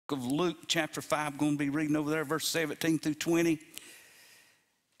book of Luke, chapter 5. I'm going to be reading over there, verse 17 through 20. The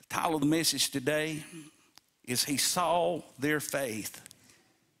title of the message today is He Saw Their Faith.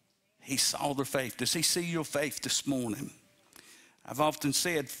 He saw their faith. Does He see your faith this morning? I've often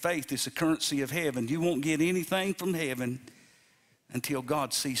said faith is the currency of heaven. You won't get anything from heaven until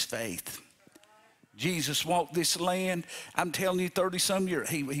God sees faith. Jesus walked this land, I'm telling you, 30-some years.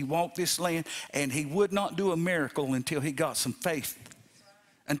 He walked this land, and He would not do a miracle until He got some faith.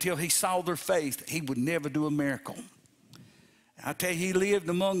 Until He saw their faith, He would never do a miracle. I tell you, He lived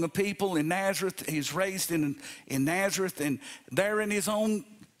among the people in Nazareth. He was raised in Nazareth, and there in His own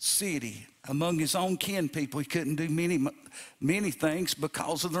city, among His own kin people, He couldn't do many things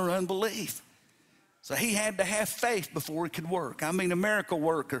because of their unbelief. So He had to have faith before He could work. I mean, a miracle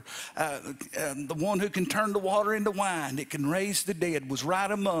worker, the one who can turn the water into wine, that can raise the dead, was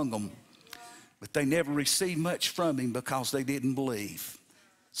right among them. But they never received much from Him because they didn't believe.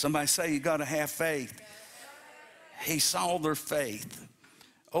 Somebody say, you got to have faith. He saw their faith.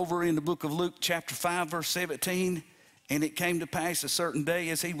 Over in the book of Luke, chapter 5, verse 17, and it came to pass a certain day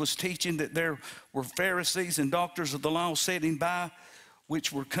as He was teaching that there were Pharisees and doctors of the law sitting by,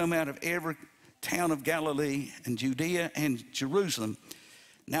 which were come out of every town of Galilee and Judea and Jerusalem.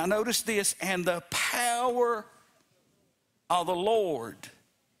 Now notice this, and the power of the Lord.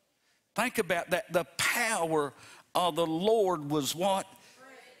 Think about that. The power of the Lord was what?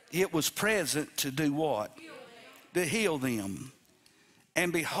 It was present to do what? To heal them.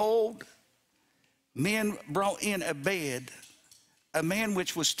 And behold, men brought in a bed, a man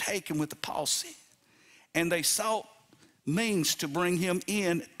which was taken with the palsy, and they sought means to bring him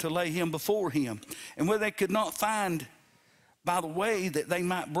in to lay him before him. And where they could not find by the way that they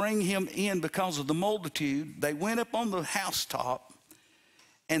might bring him in because of the multitude, they went up on the housetop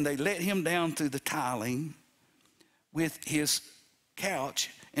and they let him down through the tiling with his couch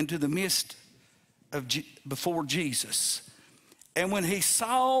into the midst of before Jesus. And when He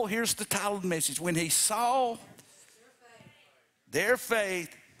saw, here's the title of the message, when He saw their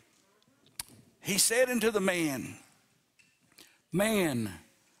faith, He said unto the man, man,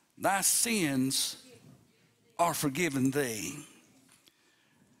 thy sins are forgiven thee.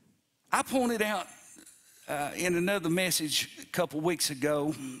 I pointed out in another message a couple weeks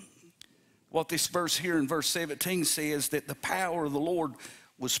ago what this verse here in verse 17 says, that the power of the Lord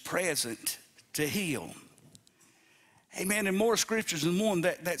was present to heal. Amen. And more scriptures than one,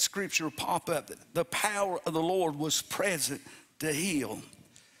 that scripture will pop up. The power of the Lord was present to heal.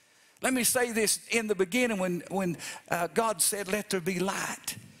 Let me say this, in the beginning when God said, let there be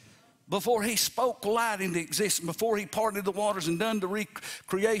light. Before He spoke light into existence, before He parted the waters and done the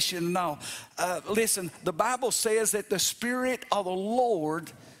recreation and all. Listen, the Bible says that the Spirit of the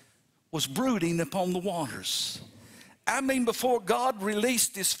Lord was brooding upon the waters. I mean, before God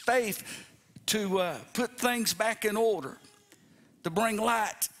released His faith to put things back in order, to bring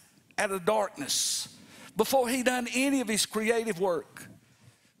light out of darkness, before He done any of His creative work,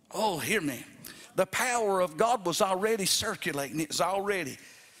 oh, hear me, the power of God was already circulating. It's already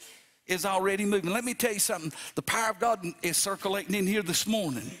moving. Let me tell you something. The power of God is circulating in here this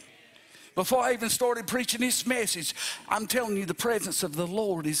morning. Before I even started preaching this message, I'm telling you, the presence of the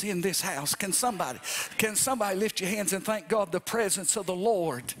Lord is in this house. Can somebody lift your hands and thank God the presence of the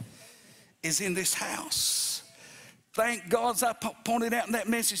Lord is in this house? Thank God, as I pointed out in that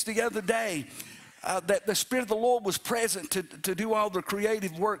message the other day, that the Spirit of the Lord was present to do all the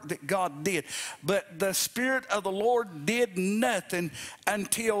creative work that God did. But the Spirit of the Lord did nothing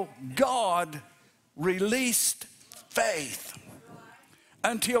until God released faith.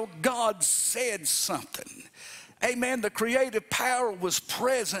 Until God said something. Amen. The creative power was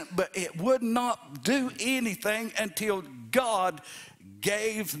present, but it would not do anything until God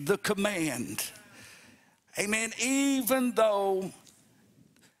gave the command. Amen. Even though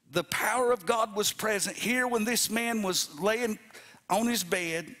the power of God was present here when this man was laying on his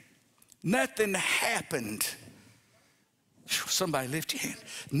bed, nothing happened. Somebody lift your hand.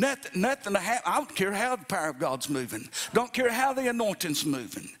 Nothing happened. I don't care how the power of God's moving. Don't care how the anointing's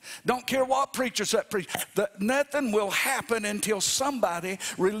moving. Don't care what preachers that preach. Nothing will happen until somebody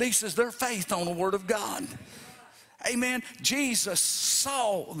releases their faith on the Word of God. Amen. Jesus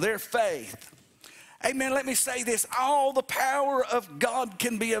saw their faith. Amen. Let me say this. All the power of God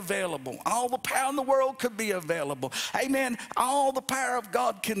can be available. All the power in the world could be available. Amen. All the power of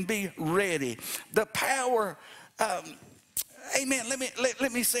God can be ready. The power, amen.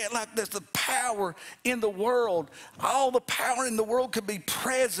 Let me say it like this. The power in the world, all the power in the world could be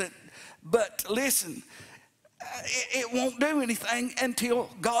present. But listen, it won't do anything until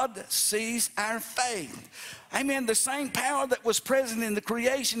God sees our faith. Amen. The same power that was present in the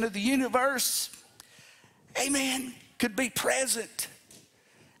creation of the universe, amen, could be present.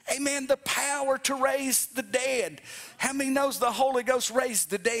 Amen. The power to raise the dead. How many knows the Holy Ghost raised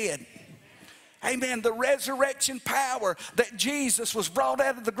the dead? Amen. The resurrection power that Jesus was brought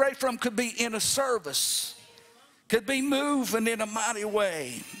out of the grave from could be in a service, could be moving in a mighty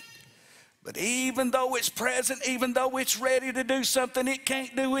way. But even though it's present, even though it's ready to do something, it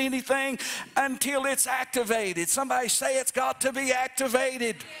can't do anything until it's activated. Somebody say it's got to be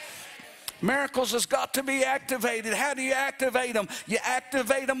activated. Miracles has got to be activated. How do you activate them? You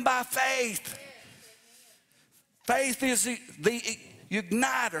activate them by faith. Faith is the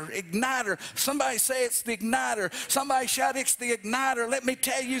igniter. Somebody say it's the igniter. Somebody shout it's the igniter. Let me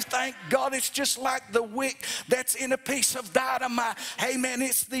tell you, thank God, it's just like the wick that's in a piece of dynamite. Amen.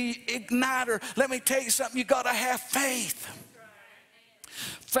 It's the igniter. Let me tell you something. You got to have faith.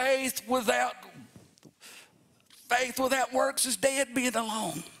 Faith without works is dead being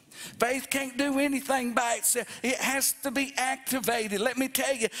alone. Faith can't do anything by itself. It has to be activated. Let me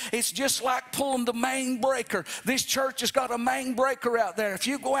tell you, it's just like pulling the main breaker. This church has got a main breaker out there. If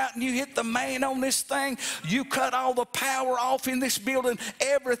you go out and you hit the main on this thing, you cut all the power off in this building,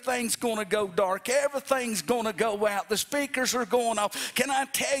 everything's going to go dark. Everything's going to go out. The speakers are going off. Can I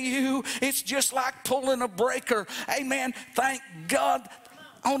tell you, it's just like pulling a breaker. Amen. Thank God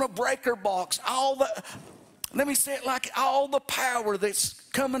on a breaker box. Let me say it like all the power that's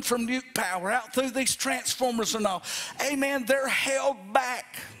coming from nuke power out through these transformers and all. Amen. They're held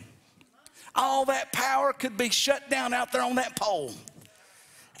back. All that power could be shut down out there on that pole.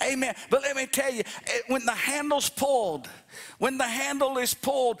 Amen. But let me tell you, when the handle's pulled, when the handle is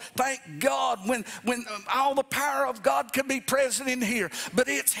pulled, thank God, when all the power of God can be present in here, but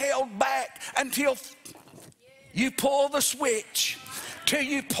it's held back until you pull the switch. Till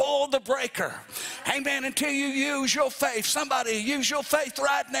you pull the breaker. Amen. Until you use your faith. Somebody use your faith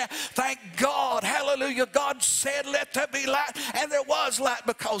right now. Thank God. Hallelujah. God said, let there be light. And there was light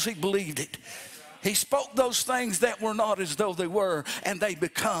because he believed it. He spoke those things that were not as though they were, and they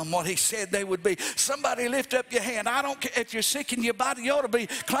become what he said they would be. Somebody lift up your hand. I don't care if you're sick in your body, you ought to be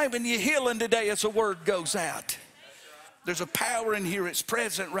claiming you're healing today as the word goes out. There's a power in here. It's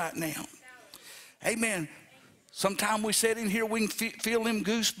present right now. Amen. Sometimes we sit in here, we can feel them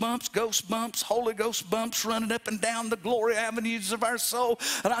goosebumps, ghost bumps, Holy Ghost bumps running up and down the glory avenues of our soul.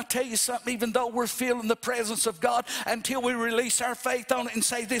 And I'll tell you something, even though we're feeling the presence of God, until we release our faith on it and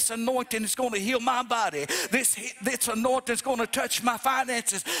say, this anointing is going to heal my body. This anointing is going to touch my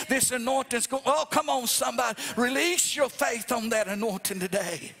finances. This anointing is going, oh, come on, somebody. Release your faith on that anointing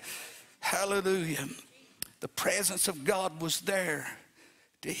today. Hallelujah. The presence of God was there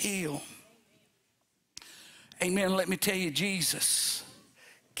to heal. Amen. Let me tell you, Jesus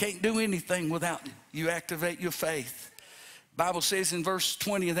can't do anything without you activate your faith. The Bible says in verse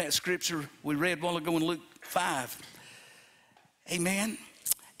 20 of that scripture we read a while ago in Luke 5. Amen.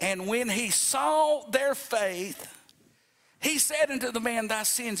 And when he saw their faith, he said unto the man, thy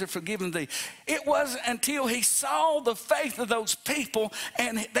sins are forgiven thee. It wasn't until he saw the faith of those people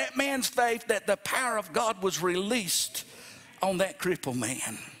and that man's faith that the power of God was released on that crippled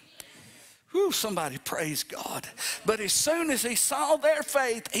man. Whew, somebody praise God. But as soon as he saw their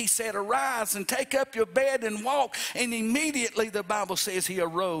faith, he said, arise and take up your bed and walk. And immediately the Bible says he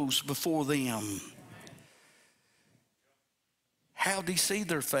arose before them. How did he see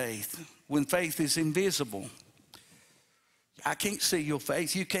their faith when faith is invisible? I can't see your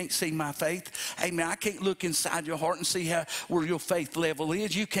faith. You can't see my faith. Amen. I can't look inside your heart and see where your faith level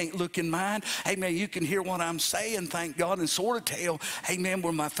is. You can't look in mine. Amen. You can hear what I'm saying, thank God, and sort of tell, amen,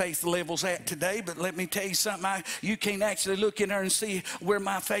 where my faith level's at today. But let me tell you something. You can't actually look in there and see where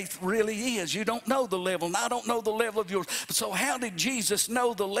my faith really is. You don't know the level, and I don't know the level of yours. So how did Jesus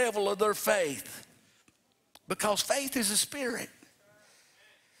know the level of their faith? Because faith is a spirit.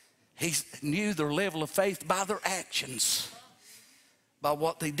 He knew their level of faith by their actions. By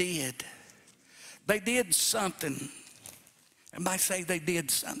what they did. They did something. Everybody say they did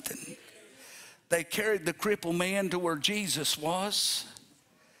something. They carried the crippled man to where Jesus was.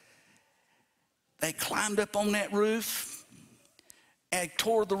 They climbed up on that roof and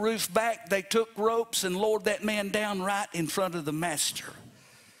tore the roof back. They took ropes and lowered that man down right in front of the master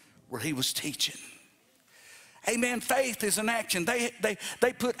where he was teaching. Amen. Faith is an action.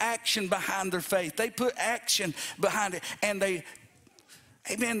 They put action behind their faith. They put action behind it, and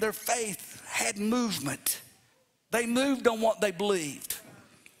amen, their faith had movement. They moved on what they believed.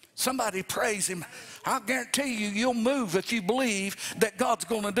 Somebody praise him. I'll guarantee you, you'll move if you believe that God's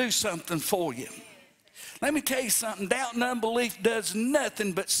going to do something for you. Let me tell you something. Doubt and unbelief does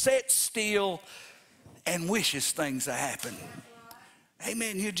nothing but sit still and wishes things to happen.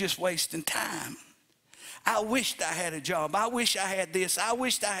 Amen. You're just wasting time. I wished I had a job. I wish I had this. I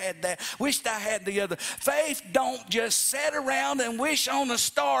wished I had that. Wished I had the other. Faith don't just sit around and wish on a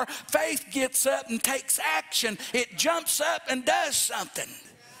star. Faith gets up and takes action. It jumps up and does something.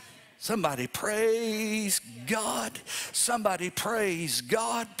 Somebody praise God. Somebody praise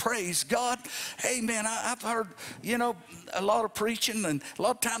God. Praise God. Amen. I've heard, a lot of preaching, and a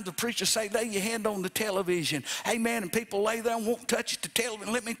lot of times the preachers say, lay your hand on the television. Amen. And people lay there and won't touch the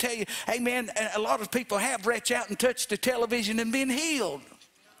television. Let me tell you, amen, a lot of people have reached out and touched the television and been healed.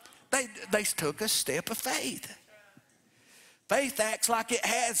 They took a step of faith. Faith acts like it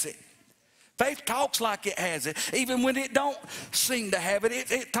has it. Faith talks like it has it. Even when it don't seem to have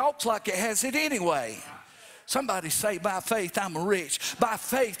it, it talks like it has it anyway. Somebody say, by faith I'm rich. By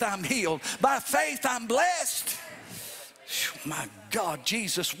faith I'm healed. By faith I'm blessed. My God,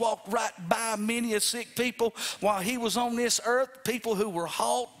 Jesus walked right by many a sick people while he was on this earth. People who were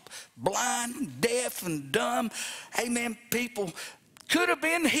halt, blind, deaf, and dumb. Amen. People could have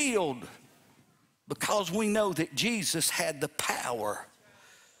been healed because we know that Jesus had the power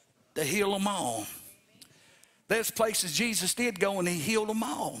to heal them all. There's places Jesus did go and he healed them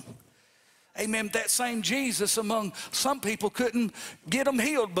all. Amen. That same Jesus among some people couldn't get them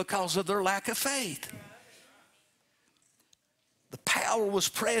healed because of their lack of faith. The power was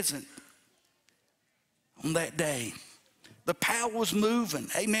present on that day. The power was moving.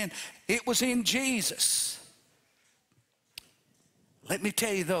 Amen. It was in Jesus. Let me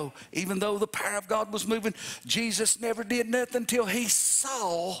tell you though, even though the power of God was moving, Jesus never did nothing until he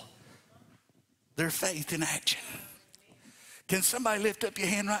saw their faith in action. Can somebody lift up your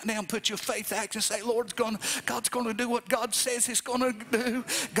hand right now and put your faith in action and say, God's going to do what God says he's going to do.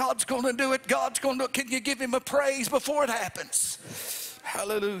 God's going to do it. God's going to do it. Can you give him a praise before it happens?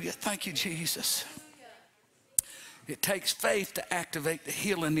 Hallelujah. Thank you, Jesus. It takes faith to activate the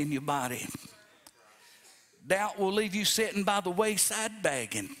healing in your body. Doubt will leave you sitting by the wayside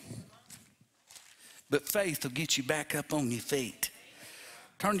begging. But faith will get you back up on your feet.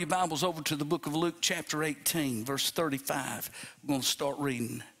 Turn your Bibles over to the book of Luke chapter 18, verse 35. We're going to start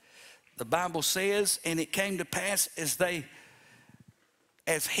reading. The Bible says, and it came to pass as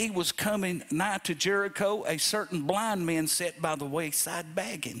he was coming nigh to Jericho, a certain blind man sat by the wayside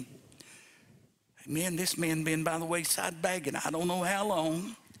begging. Amen. This man been by the wayside begging. I don't know how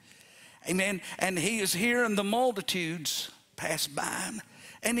long. Amen. And he is hearing the multitudes pass by.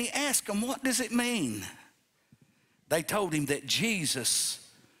 And he asked them, what does it mean? They told him that Jesus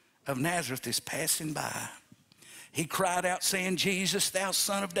of Nazareth is passing by. He cried out saying, Jesus, thou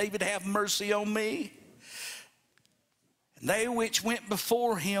son of David, have mercy on me. And they which went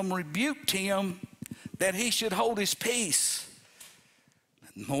before him rebuked him that he should hold his peace.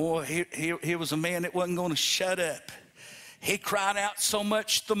 Boy, here was a man that wasn't going to shut up. He cried out so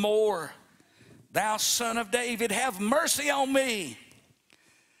much the more, thou son of David, have mercy on me.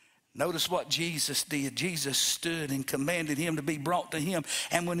 Notice what Jesus did. Jesus stood and commanded him to be brought to him.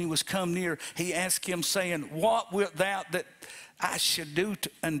 And when he was come near, he asked him, saying, what wilt thou that I should do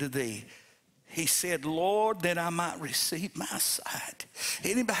unto thee? He said, Lord, that I might receive my sight.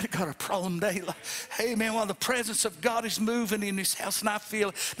 Anybody got a problem today? Hey, man, while the presence of God is moving in this house, and I feel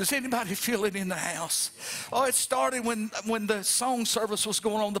it. Does anybody feel it in the house? Oh, it started when the song service was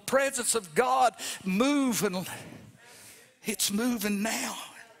going on. The presence of God moving. It's moving now.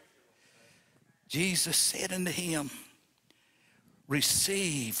 Jesus said unto him,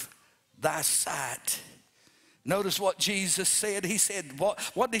 receive thy sight. Notice what Jesus said. He said,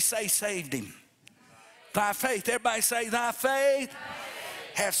 what did he say saved him? Thy faith. Everybody say, thy faith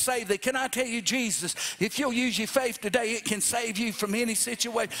have saved thee. Can I tell you, Jesus, if you'll use your faith today, it can save you from any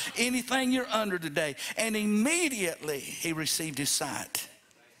situation, anything you're under today. And immediately he received his sight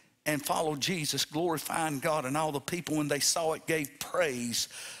and followed Jesus, glorifying God. And all the people, when they saw it, gave praise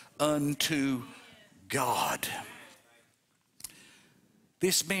unto God.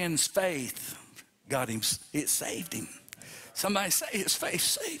 This man's faith got him, it saved him. Somebody say his faith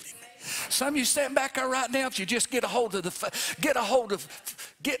saved him. Some of you stand back there right now, if you just get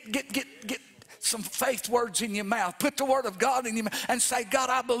some faith words in your mouth, put the word of God in your mouth and say, God,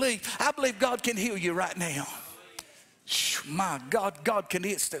 I believe God can heal you right now. My God, God can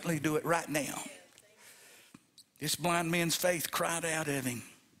instantly do it right now. This blind man's faith cried out at him.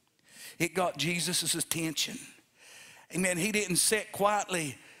 It got Jesus' attention. Amen. He didn't sit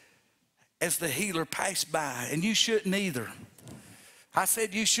quietly as the healer passed by, and you shouldn't either. I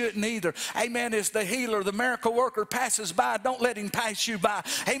said you shouldn't either. Amen. As the healer, the miracle worker passes by, don't let him pass you by.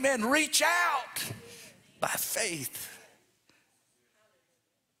 Amen. Reach out by faith.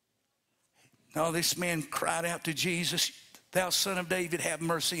 No, this man cried out to Jesus, "Thou Son of David, have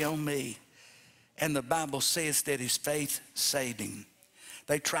mercy on me." And the Bible says that his faith saved him.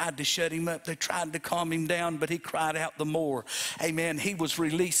 They tried to shut him up. They tried to calm him down, but he cried out the more. Amen. He was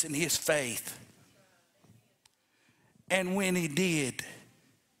releasing his faith. And when he did,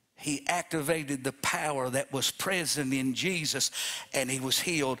 he activated the power that was present in Jesus, and he was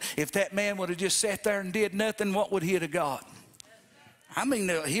healed. If that man would have just sat there and did nothing, what would he have got? I mean,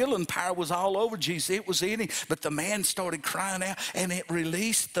 the healing power was all over Jesus. It was in him. But the man started crying out, and he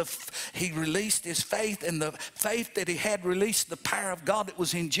released his faith, and the faith that he had released the power of God that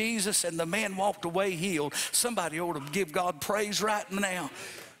was in Jesus, and the man walked away healed. Somebody ought to give God praise right now.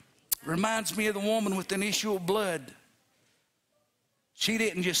 Reminds me of the woman with an issue of blood. She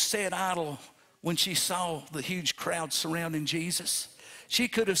didn't just sit idle when she saw the huge crowd surrounding Jesus. She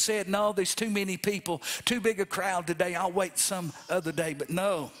could have said, "No, there's too many people, too big a crowd today. I'll wait some other day." But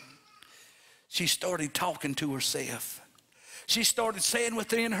no, she started talking to herself. She started saying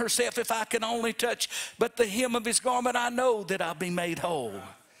within herself, "If I can only touch but the hem of his garment, I know that I'll be made whole."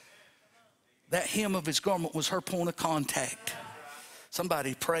 That hem of his garment was her point of contact.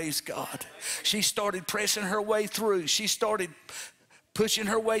 Somebody praise God. She started pressing her way through. She started pushing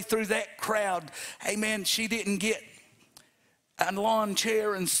her way through that crowd. Amen. She didn't get a lawn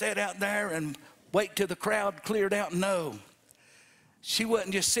chair and sat out there and wait till the crowd cleared out. No. She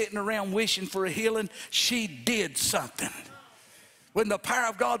wasn't just sitting around wishing for a healing. She did something. When the power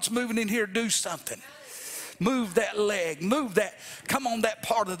of God's moving in here, do something. Move that leg. Move that. Come on, that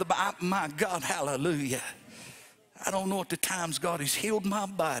part of the body. My God, hallelujah. I don't know what the times God has healed my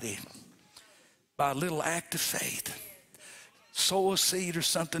body by a little act of faith. Sow a seed or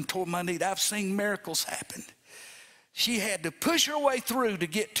something toward my need. I've seen miracles happen. She had to push her way through to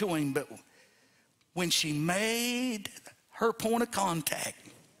get to him, but when she made her point of contact,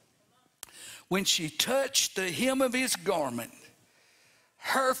 when she touched the hem of his garment,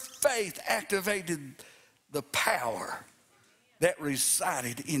 her faith activated the power that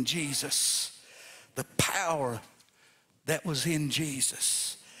resided in Jesus. The power that was in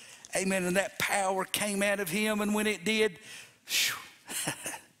Jesus. Amen. And that power came out of him, and when it did,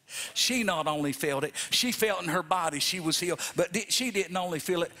 she not only felt it, she felt in her body she was healed, but she didn't only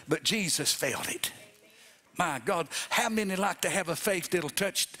feel it, but Jesus felt it. My God, how many like to have a faith that'll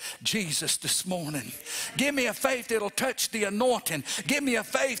touch Jesus this morning? Give me a faith that'll touch the anointing. Give me a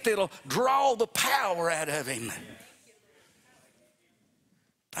faith that'll draw the power out of him.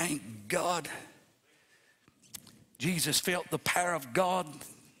 Thank God. Jesus felt the power of God.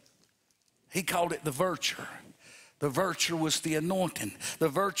 He called it the virtue. The virtue was the anointing. The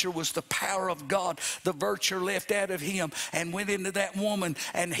virtue was the power of God. The virtue left out of him and went into that woman,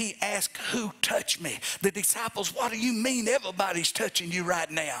 and he asked, "Who touched me?" The disciples, "What do you mean everybody's touching you right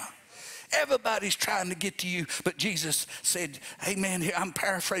now? Everybody's trying to get to you." But Jesus said, amen, I'm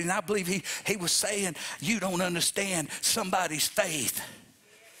paraphrasing. I believe he was saying, you don't understand somebody's faith.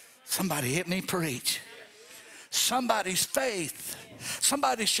 Somebody hit me preach. Somebody's faith.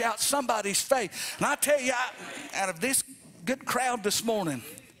 Somebody shout, somebody's faith. And I tell you, out of this good crowd this morning,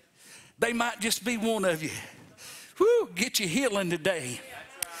 they might just be one of you. Woo, get you healing today.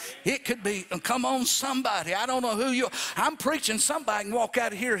 It could be, come on, somebody. I don't know who you are. I'm preaching somebody can walk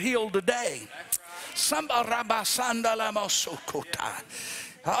out of here healed today. Somebody.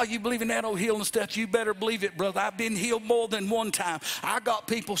 Oh, you believe in that old healing stuff? You better believe it, brother. I've been healed more than one time. I got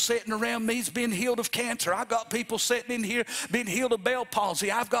people sitting around me's been healed of cancer. I got people sitting in here been healed of Bell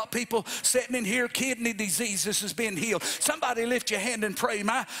palsy. I've got people sitting in here kidney diseases has been healed. Somebody lift your hand and pray.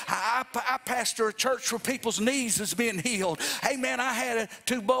 I pastor a church where people's knees has been healed. Hey man, I had a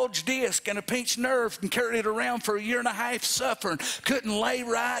 2 bulged disc and a pinched nerve and carried it around for 1.5 years suffering. Couldn't lay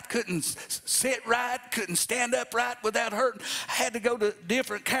right, couldn't sit right, couldn't stand up right without hurting. I had to go to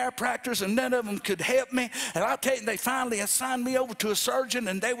different chiropractors, and none of them could help me. And I'll tell you, they finally assigned me over to a surgeon,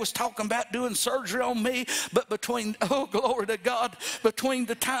 and they was talking about doing surgery on me. But between, oh glory to God, between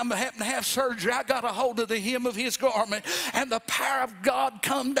the time I happened to have surgery, I got a hold of the hem of his garment, and the power of God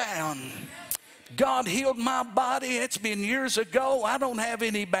come down. God healed my body. It's been years ago. I don't have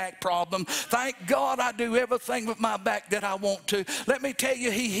any back problem. Thank God I do everything with my back that I want to. Let me tell you,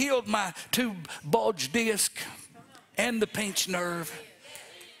 he healed my 2 bulged disc and the pinched nerve.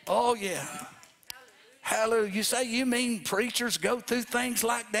 Oh, yeah. Hallelujah. You say, you mean preachers go through things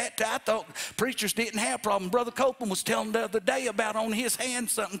like that? I thought preachers didn't have problems. Brother Copeland was telling the other day about on his hand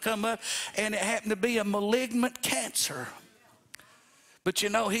something come up, and it happened to be a malignant cancer. But you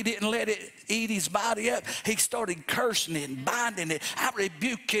know, he didn't let it eat his body up. He started cursing it and binding it. I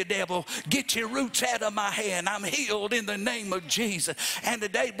rebuke you, devil. Get your roots out of my hand. I'm healed in the name of Jesus. And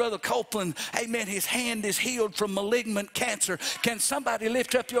today, Brother Copeland, amen, his hand is healed from malignant cancer. Can somebody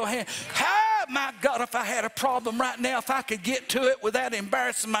lift up your hand? Ah, my God, if I had a problem right now, if I could get to it without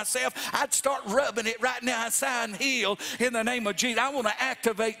embarrassing myself, I'd start rubbing it right now and say, I'm healed in the name of Jesus. I want to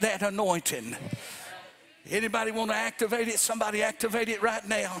activate that anointing. Anybody want to activate it? Somebody activate it right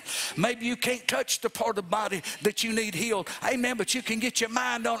now. Maybe you can't touch the part of the body that you need healed. Amen. But you can get your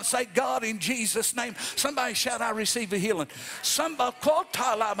mind on it. Say, God, in Jesus' name. Somebody shout, I receive a healing. Somebody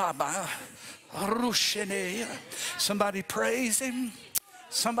praise him.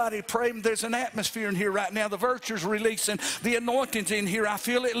 Somebody pray. There's an atmosphere in here right now. The virtue's releasing. The anointing's in here. I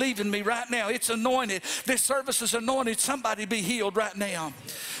feel it leaving me right now. It's anointed. This service is anointed. Somebody be healed right now.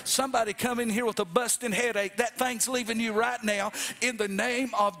 Somebody come in here with a busting headache. That thing's leaving you right now. In the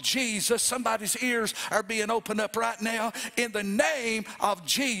name of Jesus. Somebody's ears are being opened up right now. In the name of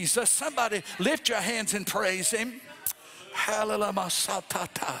Jesus. Somebody lift your hands and praise him. Hallelujah.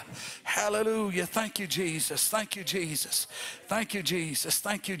 Thank you, Jesus. Thank you, Jesus. Thank you, Jesus.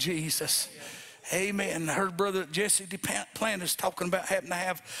 Thank you, Jesus. Amen. I heard Brother Jesse DePlantis talking about having to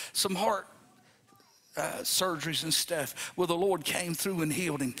have some heart surgeries and stuff. Well, the Lord came through and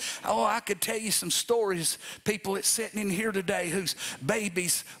healed him. Oh, I could tell you some stories. People that's sitting in here today whose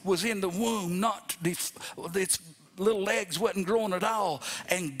babies was in the womb, not its little legs wasn't growing at all,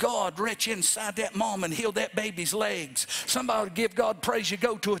 and God reached inside that mom and healed that baby's legs. Somebody give God praise. You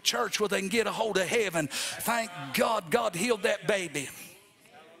go to a church where they can get a hold of heaven. Thank God, God healed that baby.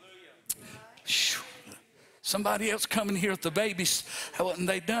 Somebody else coming here with the babies, and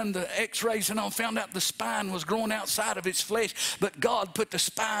they done the x-rays and all, found out the spine was growing outside of its flesh, but God put the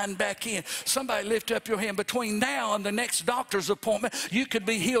spine back in. Somebody lift up your hand. Between now and the next doctor's appointment, you could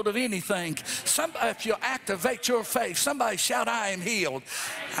be healed of anything. Somebody, if you activate your faith, somebody shout, I am healed.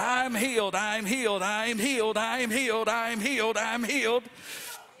 I am healed. I am healed. I am healed. I am healed. I am healed. I am healed.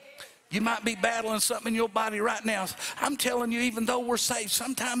 You might be battling something in your body right now. I'm telling you, even though we're saved,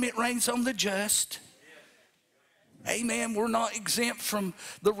 sometimes it rains on the just. Amen. We're not exempt from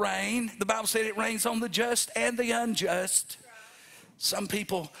the rain. The Bible said it rains on the just and the unjust. Some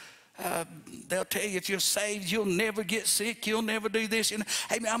people, they'll tell you if you're saved, you'll never get sick. You'll never do this. And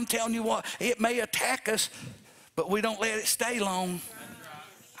amen, I'm telling you what, it may attack us, but we don't let it stay long.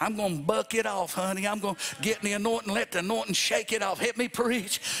 I'm going to buck it off, honey. I'm going to get in the anointing, let the anointing shake it off. Help me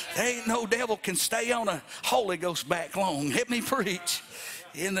preach. There ain't no devil can stay on a Holy Ghost back long. Help me preach.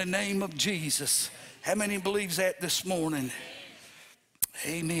 In the name of Jesus. How many believes that this morning?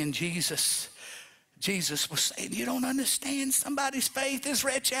 Amen. Jesus was saying, you don't understand. Somebody's faith is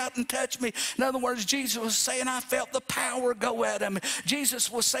reach out and touch me. In other words, Jesus was saying, I felt the power go out of me.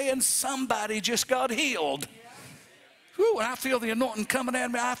 Jesus was saying, somebody just got healed. Whew, when I feel the anointing coming at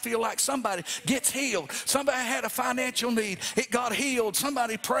me, I feel like somebody gets healed. Somebody had a financial need. It got healed.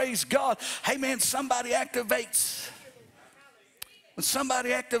 Somebody praise God. Amen. Somebody activates. When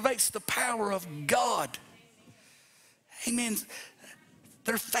somebody activates the power of God, amen,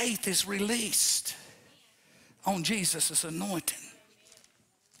 their faith is released on Jesus' anointing.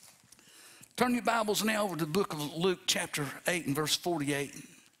 Turn your Bibles now over to the book of Luke chapter 8 and verse 48.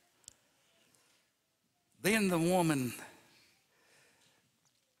 Then the woman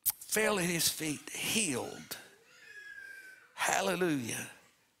fell at his feet, healed. Hallelujah.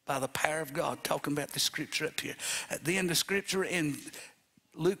 By the power of God, talking about the scripture up here. At the end of scripture in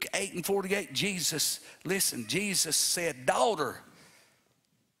Luke 8 and 48, Jesus said, daughter,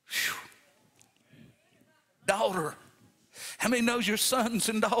 daughter. How many knows you're sons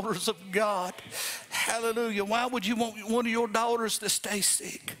and daughters of God? Hallelujah. Why would you want one of your daughters to stay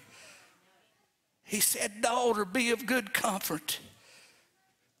sick? He said, daughter, be of good comfort.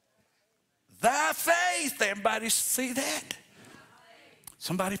 Thy faith, everybody see that?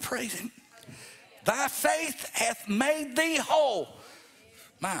 Somebody praise him. Thy faith hath made thee whole.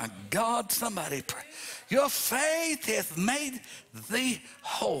 My God, somebody pray. Your faith hath made thee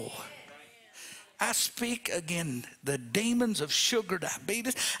whole. I speak again the demons of sugar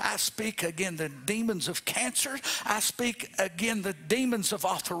diabetes. I speak again the demons of cancer. I speak again the demons of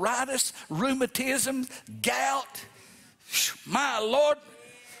arthritis, rheumatism, gout. My Lord,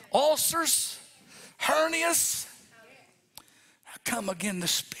 ulcers, hernias. Come again the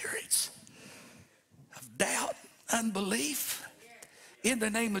spirits of doubt, unbelief. In the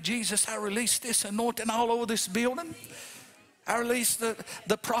name of Jesus, I release this anointing all over this building. I release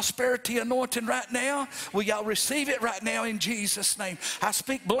the prosperity anointing right now. Will y'all receive it right now in Jesus' name? I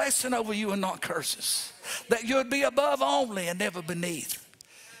speak blessing over you and not curses. That you would be above only and never beneath.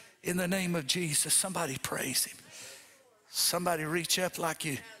 In the name of Jesus, somebody praise him. Somebody reach up like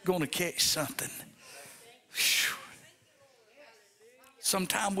you're going to catch something. Whew.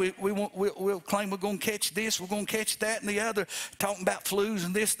 Sometimes we'll claim we're going to catch this, we're going to catch that and the other, talking about flus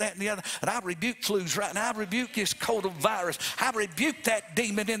and this, that, and the other. And I rebuke flus right now. I rebuke this coronavirus. I rebuke that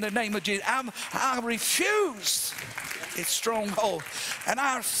demon in the name of Jesus. I refuse its stronghold. And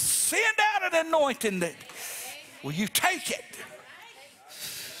I send out an anointing that, will you take it?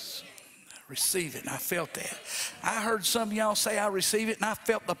 Receive it. And I felt that. I heard some of y'all say I receive it, and I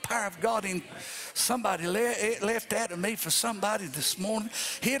felt the power of God in somebody. Left that to me for somebody this morning.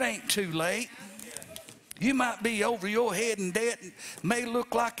 It ain't too late. You might be over your head in debt. It may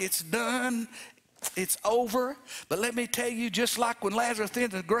look like it's done. It's over. But let me tell you, just like when Lazarus in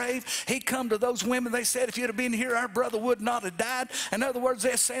the grave, he come to those women. They said, if you'd have been here, our brother would not have died. In other words,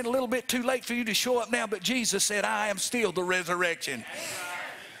 they're saying a little bit too late for you to show up now. But Jesus said, I am still the resurrection.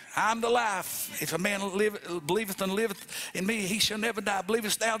 I'm the life. If a man believeth and liveth in me, he shall never die.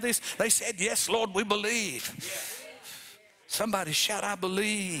 Believest thou this? They said, yes, Lord, we believe. Somebody shout, I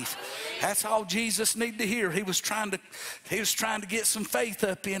believe. That's all Jesus needed to hear. He was trying to get some faith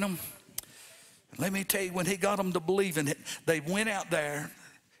up in them. Let me tell you, when he got them to believe in it, they went out there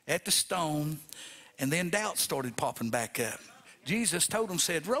at the stone, and then doubt started popping back up. Jesus told them,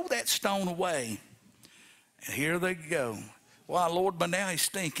 said, roll that stone away. And here they go. Why, Lord, by now he's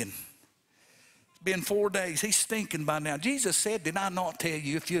stinking. It's been 4 days. He's stinking by now. Jesus said, did I not tell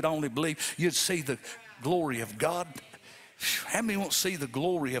you, if you'd only believe, you'd see the glory of God? How many won't see the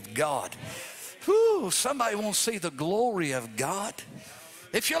glory of God? Whew, somebody won't see the glory of God.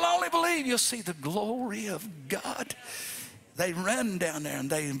 If you'll only believe, you'll see the glory of God. They run down there and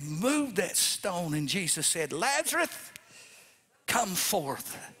they moved that stone, and Jesus said, Lazarus, come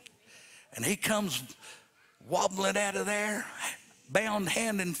forth. And he comes wobbling out of there, bound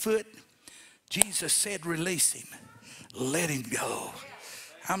hand and foot. Jesus said, release him. Let him go.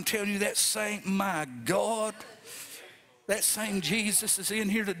 I'm telling you, that same, my God, that same Jesus is in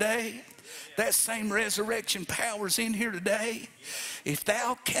here today. That same resurrection power is in here today. If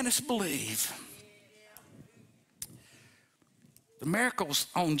thou canst believe, the miracle's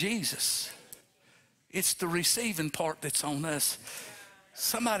on Jesus. It's the receiving part that's on us.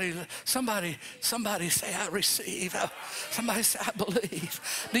 Somebody say, I receive. Somebody say, I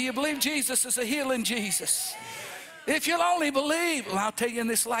believe. Do you believe Jesus is a healing Jesus? If you'll only believe, well, I'll tell you, in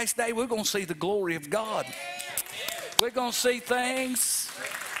this last day, we're going to see the glory of God. We're going to see things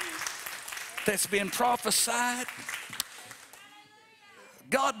that's been prophesied.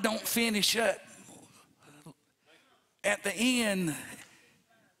 God don't finish up at the end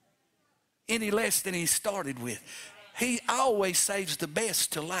any less than he started with. He always saves the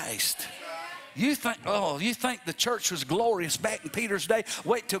best to last. You think the church was glorious back in Peter's day?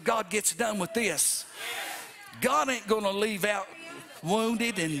 Wait till God gets done with this. God ain't going to leave out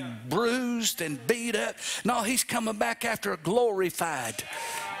wounded and bruised and beat up. No, he's coming back after a glorified,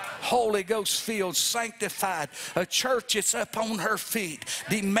 Holy Ghost filled, sanctified, a church that's up on her feet,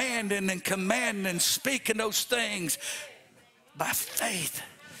 demanding and commanding and speaking those things by faith.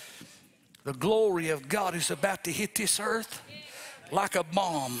 The glory of God is about to hit this earth like a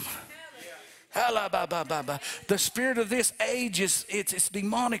bomb. The spirit of this age it's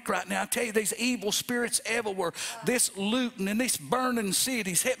demonic right now. I tell you, these evil spirits everywhere. This looting and these burning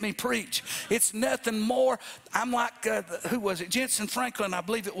cities. Help me preach. It's nothing more. I'm like, who was it? Jensen Franklin, I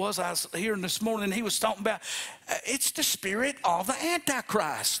believe it was. I was hearing this morning, and he was talking about it's the spirit of the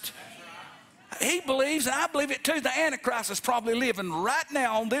Antichrist. He believes, and I believe it too, the Antichrist is probably living right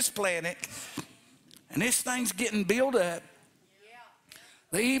now on this planet, and this thing's getting built up.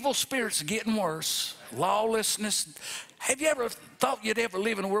 The evil spirits are getting worse. Lawlessness. Have you ever thought you'd ever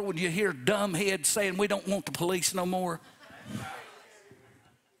live in a world when you hear dumb heads saying we don't want the police no more?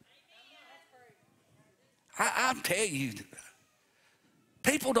 I tell you,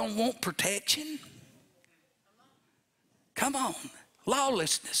 people don't want protection. Come on.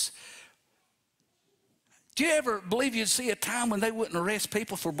 Lawlessness. Do you ever believe you'd see a time when they wouldn't arrest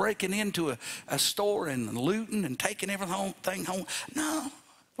people for breaking into a store and looting and taking everything home? No,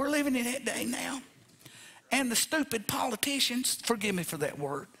 we're living in that day now. And the stupid politicians, forgive me for that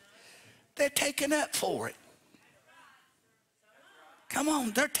word, they're taking up for it. Come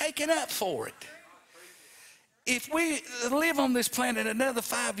on, they're taking up for it. If we live on this planet another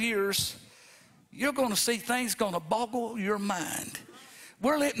 5 years, you're going to see things going to boggle your mind.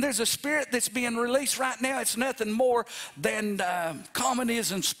 There's a spirit that's being released right now. It's nothing more than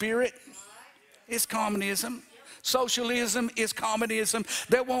communism spirit. It's communism. Socialism is communism.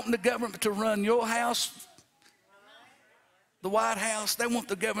 They're wanting the government to run your house, the White House. They want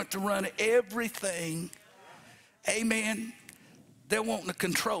the government to run everything. Amen. They're wanting to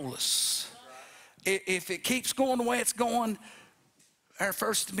control us. If it keeps going the way it's going, our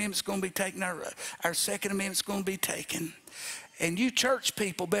First Amendment's going to be taken. Our Second Amendment's going to be taken. And you church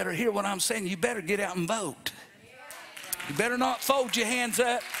people better hear what I'm saying. You better get out and vote. You better not fold your hands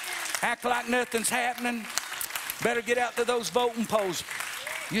up, act like nothing's happening. Better get out to those voting polls.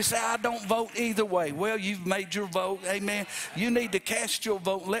 You say, I don't vote either way. Well, you've made your vote. Amen. You need to cast your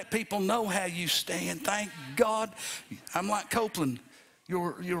vote and let people know how you stand. Thank God. I'm like Copeland.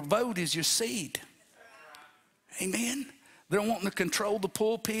 Your vote is your seed. Amen. They're wanting to control the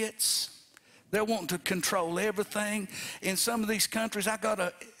pulpits. They're wanting to control everything. In some of these countries, I got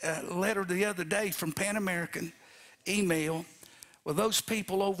a letter the other day from Pan American, email. Well, those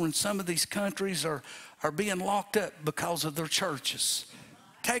people over in some of these countries are being locked up because of their churches.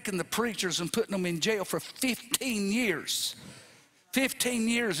 Taking the preachers and putting them in jail for 15 years. 15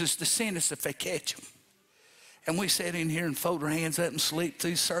 years is the sentence if they catch them. And we sat in here and fold our hands up and sleep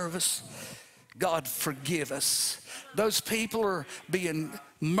through service. God forgive us. Those people are being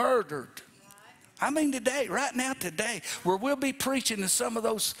murdered. I mean today, right now today, where we'll be preaching in some of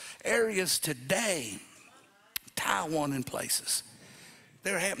those areas today, Taiwan and places.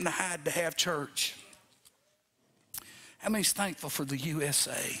 They're having to hide to have church. How many's thankful for the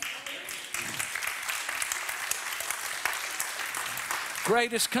USA?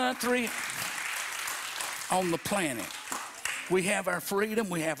 Greatest country on the planet. We have our freedom,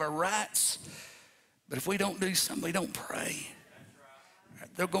 we have our rights, but if we don't do something, we don't pray,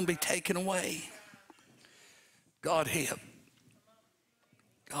 they're going to be taken away. God help.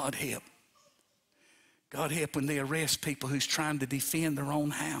 God help. God help when they arrest people who's trying to defend their own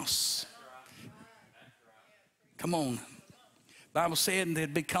house. Come on. The Bible said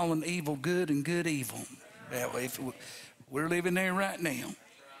they'd be calling evil good and good evil. That way, we're living there right now.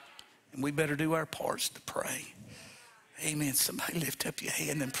 And we better do our parts to pray. Amen. Somebody lift up your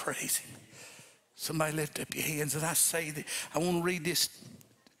hand and praise him. Somebody lift up your hands. And I say that I want to read this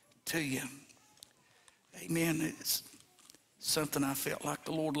to you. Amen. It's something I felt like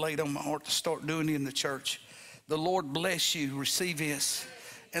the Lord laid on my heart to start doing in the church. The Lord bless you. Receive this.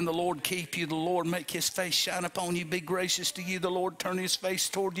 And the Lord keep you. The Lord make his face shine upon you. Be gracious to you. The Lord turn his face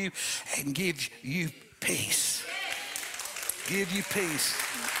toward you and give you peace. Give you peace.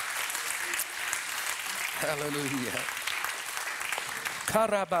 Hallelujah.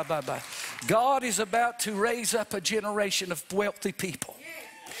 God is about to raise up a generation of wealthy people.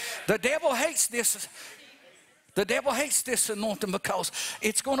 The devil hates this. The devil hates this anointing because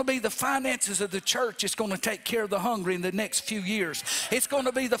it's going to be the finances of the church. It's going to take care of the hungry in the next few years. It's going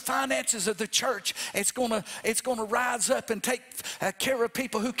to be the finances of the church. It's going to rise up and take care of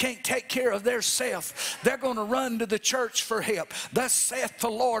people who can't take care of their self. They're going to run to the church for help. Thus saith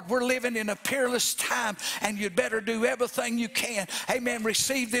the Lord, we're living in a peerless time, and you'd better do everything you can. Amen.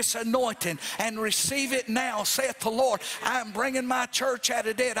 Receive this anointing and receive it now, saith the Lord. I'm bringing my church out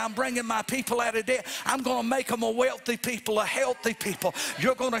of debt. I'm bringing my people out of debt. I'm going to make them a wealthy people, a healthy people.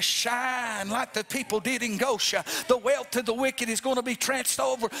 You're going to shine like the people did in Goshen. The wealth of the wicked is going to be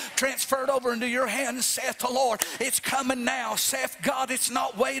transferred over into your hands, saith the Lord. It's coming now, saith God. It's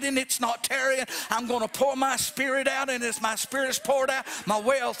not waiting, it's not tarrying. I'm going to pour my spirit out, and as my spirit is poured out, my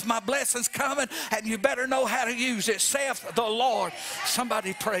wealth, my blessings coming, and you better know how to use it, saith the Lord.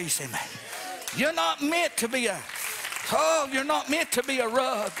 Somebody praise him. You're not meant to be you're not meant to be a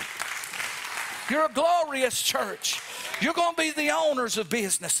rug. You're a glorious church. You're going to be the owners of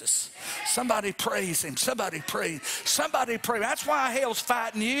businesses. Somebody praise him. Somebody praise. Somebody pray. That's why hell's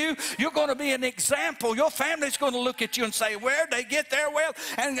fighting you. You're going to be an example. Your family's going to look at you and say, where'd they get their wealth?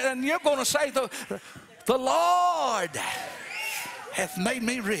 And you're going to say, the Lord hath made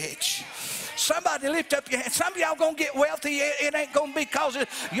me rich. Somebody lift up your hand. Some of y'all going to get wealthy. It ain't going to be because of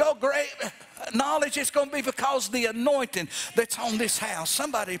your great knowledge. It's going to be because of the anointing that's on this house.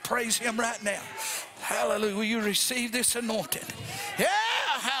 Somebody praise him right now. Hallelujah. Will you receive this anointing? Yeah,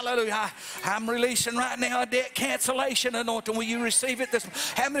 hallelujah. I'm releasing right now a debt cancellation anointing. Will you receive it?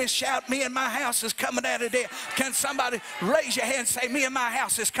 How many shout, me and my house is coming out of debt? Can somebody raise your hand and say, me and my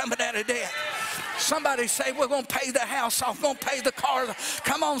house is coming out of debt? Somebody say, we're going to pay the house off. We're going to pay the car.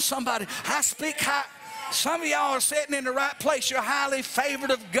 Come on, somebody. I speak high. Some of y'all are sitting in the right place. You're highly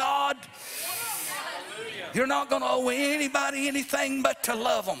favored of God. You're not going to owe anybody anything but to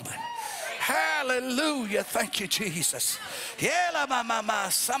love them. Hallelujah. Thank you, Jesus.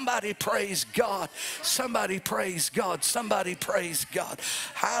 Somebody praise God. Somebody praise God. Somebody praise God.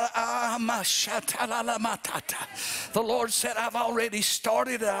 The Lord said, I've already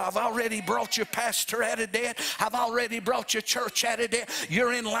started. I've already brought your pastor out of debt. I've already brought your church out of debt.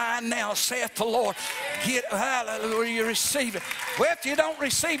 You're in line now, saith the Lord. Hallelujah. You receive it. Well, if you don't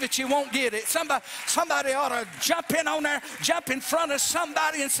receive it, you won't get it. Somebody ought to jump in on there, jump in front of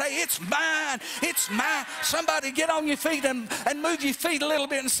somebody and say, it's mine. It's mine. Somebody get on your feet and move your feet a little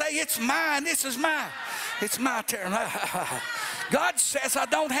bit and say, it's mine. This is mine. It's my turn. God says I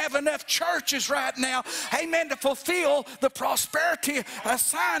don't have enough churches right now, amen, to fulfill the prosperity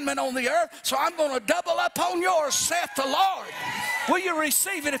assignment on the earth, so I'm going to double up on yours, saith the Lord. Will you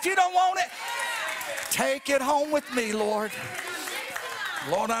receive it? If you don't want it, take it home with me, Lord.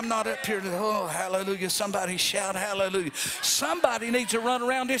 Lord, I'm not up here to, oh, hallelujah. Somebody shout hallelujah. Somebody needs to run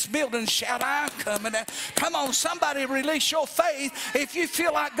around this building and shout, I'm coming. Come on, somebody release your faith. If you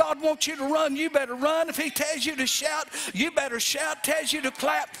feel like God wants you to run, you better run. If he tells you to shout, you better shout. Tells you to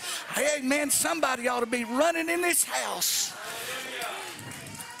clap, amen. Somebody ought to be running in this house.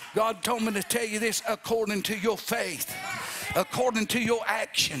 God told me to tell you this, according to your faith, according to your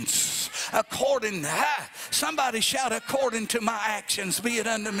actions. Somebody shout, according to my actions be it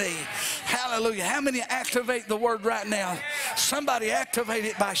unto me. Hallelujah. How many activate the word right now? Somebody activate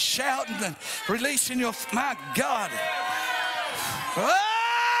it by shouting and releasing your, my God.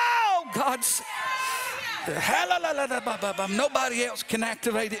 Oh, God. Nobody else can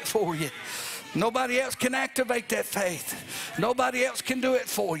activate it for you. Nobody else can activate that faith. Nobody else can do it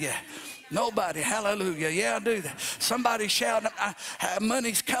for you. Nobody. Hallelujah. Yeah, I do that. Somebody shout,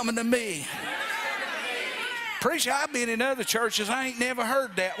 money's coming to me. Preacher, I've been in other churches. I ain't never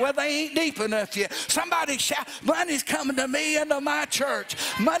heard that. Well, they ain't deep enough yet. Somebody shout, money's coming to me into my church.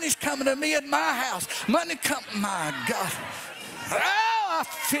 Money's coming to me in my house. Money come, my God. Oh, I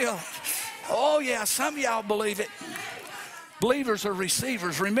feel it. Oh, yeah, some of y'all believe it. Believers are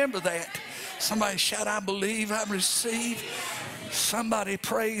receivers. Remember that. Somebody shout, I believe, I receive. Somebody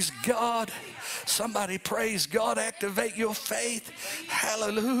praise God. Somebody praise God. Activate your faith.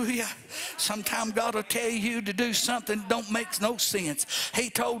 Hallelujah. Sometime God will tell you to do something that don't make no sense. He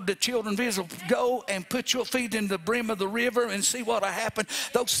told the children of Israel, go and put your feet in the brim of the river and see what will happen.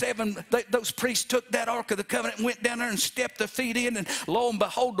 Those priests took that Ark of the Covenant and went down there and stepped their feet in, and lo and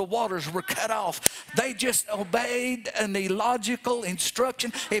behold, the waters were cut off. They just obeyed an illogical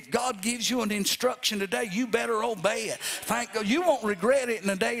instruction. If God gives you an instruction today, you better obey it. Thank God. You won't regret it in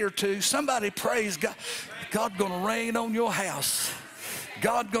a day or two. Somebody praise God. God's going to rain on your house.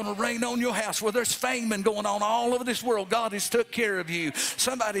 God's going to rain on your house. Where there's famine going on all over this world, God has took care of you.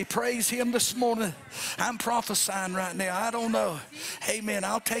 Somebody praise him this morning. I'm prophesying right now. I don't know. Amen.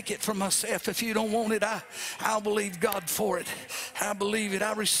 I'll take it for myself. If you don't want it, I'll believe God for it. I believe it.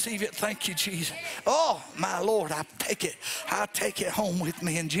 I receive it. Thank you, Jesus. Oh, my Lord, I take it. I take it home with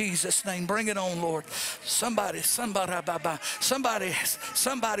me in Jesus' name. Bring it on, Lord. Somebody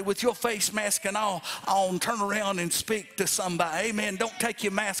with your face mask and all on, turn around and speak to somebody. Amen. Don't take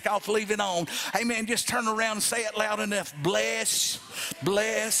your mask off, leave it on. Amen. Just turn around and say it loud enough. Blessed,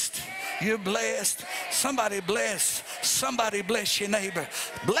 blessed, you're blessed. Somebody bless. Somebody bless your neighbor.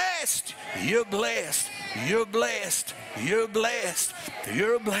 Blessed, you're blessed. You're blessed. You're blessed.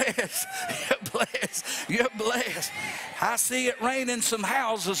 You're blessed. You're blessed. You're blessed. I see it raining some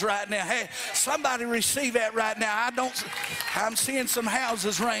houses right now. Hey, somebody receive that right now. I'm seeing some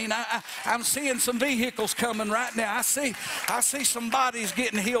houses rain. I'm seeing some vehicles coming right now. I see some bodies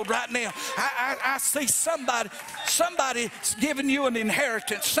getting healed right now. I see somebody's giving you an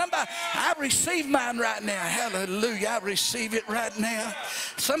inheritance. I receive mine right now. Hallelujah. I receive it right now.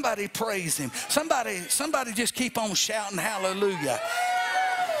 Somebody praise him. Somebody just keep on shouting hallelujah.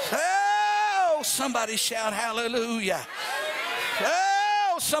 Oh, somebody shout hallelujah.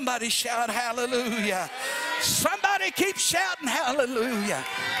 Oh, somebody shout hallelujah. Somebody keep shouting hallelujah.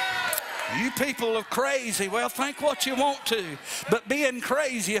 You people are crazy. Well, think what you want to, but being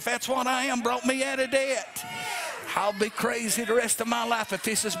crazy, if that's what I am, brought me out of debt. I'll be crazy the rest of my life if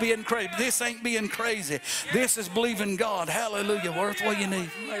this is being crazy. This ain't being crazy. This is believing God. Hallelujah. Worth what you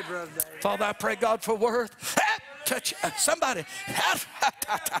need. Father, I pray, God, for Worth. Touch somebody.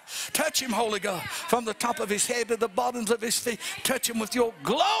 Touch him, Holy God, from the top of his head to the bottoms of his feet. Touch him with your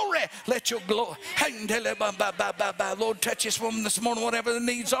glory. Let your glory. Lord, touch this woman this morning, whatever the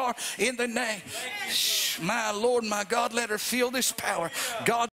needs are, in the name. My Lord, my God, let her feel this power. God.